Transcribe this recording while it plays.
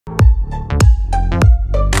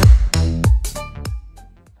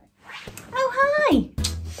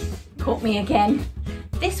Caught me again.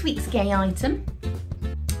 This week's gay item,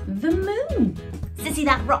 the moon. Sissy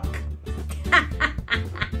that rock.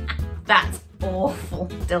 That's awful.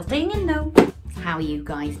 Still singing though. How are you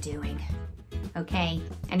guys doing? Okay,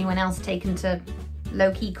 anyone else taken to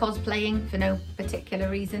low-key cosplaying for no particular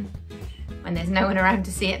reason? When there's no one around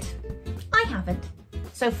to see it? I haven't.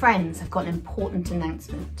 So friends, I've got an important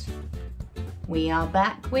announcement. We are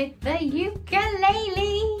back with the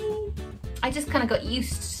ukulele. I just kind of got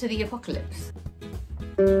used to the apocalypse.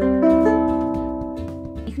 You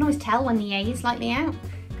can always tell when the A is slightly out,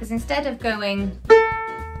 because instead of going,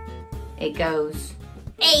 it goes,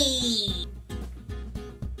 A.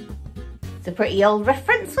 It's a pretty old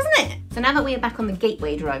reference, wasn't it? So now that we are back on the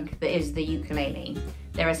gateway drug that is the ukulele,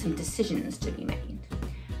 there are some decisions to be made.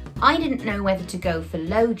 I didn't know whether to go for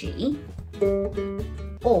low G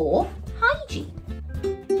or high G.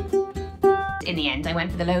 In the end, I went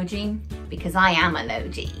for the low G because I am a low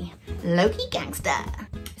G. Low-key gangster.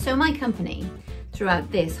 So my company, throughout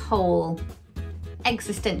this whole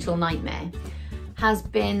existential nightmare, has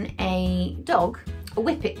been a dog, a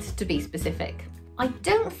Whippet to be specific. I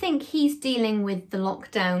don't think he's dealing with the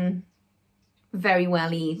lockdown very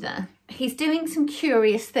well either. He's doing some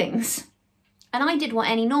curious things. And I did what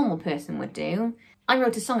any normal person would do. I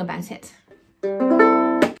wrote a song about it.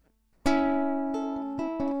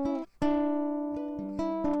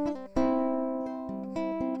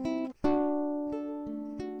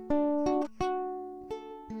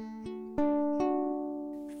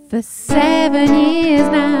 For 7 years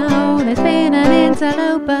now, there's been an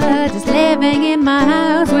interloper just living in my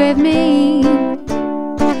house with me.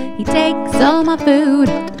 He takes all my food,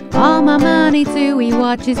 all my money too. He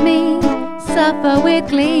watches me suffer with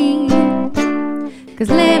glee. 'Cause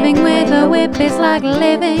living with a whip is like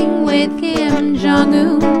living with Kim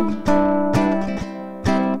Jong-Un.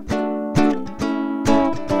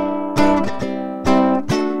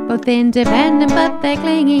 Both independent but they're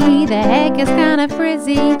clingy. Their hair gets kinda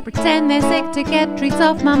frizzy. Pretend they're sick to get treats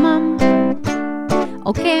off my mum.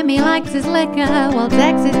 Oh, Kimmy likes his liquor, while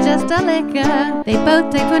Dex is just a liquor. They both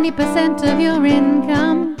take 20% of your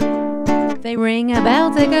income. They ring a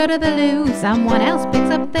bell to go to the loo. Someone else picks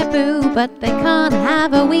up their poo, but they can't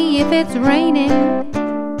have a wee if it's raining.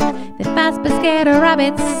 They're fast but scared of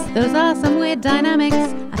rabbits. Those are some weird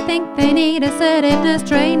dynamics. I think they need assertiveness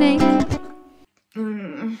training.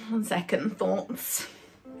 On second thoughts,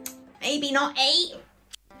 maybe not 8.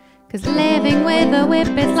 'Cause living with a whip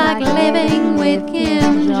is like living with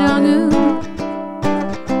Kim Jong-Un.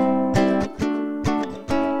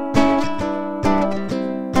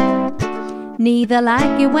 Neither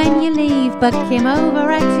like it when you leave, but Kim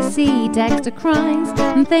overacts, you see. Dexter cries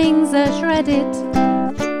and things are shredded.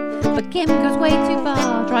 But Kim goes way too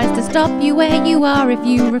far, tries to stop you where you are. If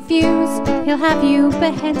you refuse, he'll have you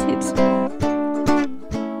beheaded.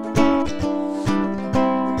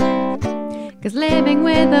 'Cause living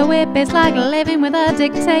with a whip is like living with a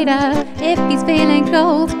dictator. If he's feeling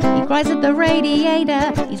cold, he cries at the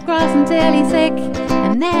radiator. He's cross until he's sick,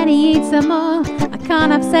 and then he eats some more. I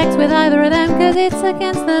can't have sex with either of them 'cause it's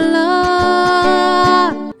against the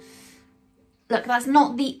law. Look, that's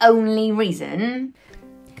not the only reason.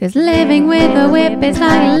 'Cause living with a whip is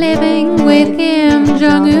like living with Kim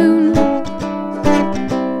Jong-Un.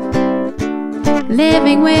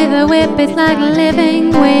 Living with a whip is like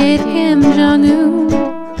living with Kim Jong-Un.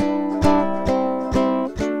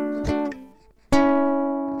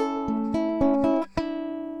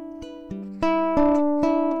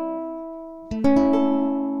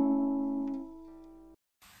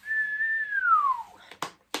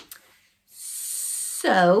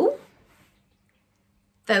 So,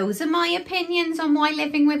 those are my opinions on why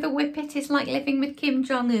living with a Whippet is like living with Kim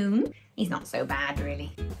Jong-Un. He's not so bad,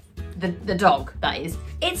 really. The dog, that is.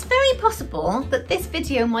 It's very possible that this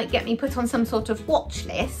video might get me put on some sort of watch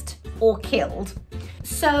list or killed.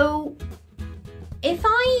 So if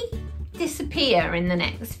I disappear in the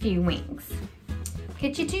next few weeks,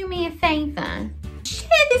 could you do me a favour?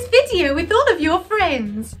 Share this video with all of your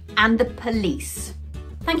friends and the police.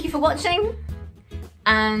 Thank you for watching,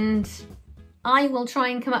 and I will try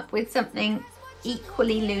and come up with something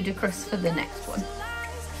equally ludicrous for the next one.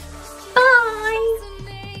 Bye!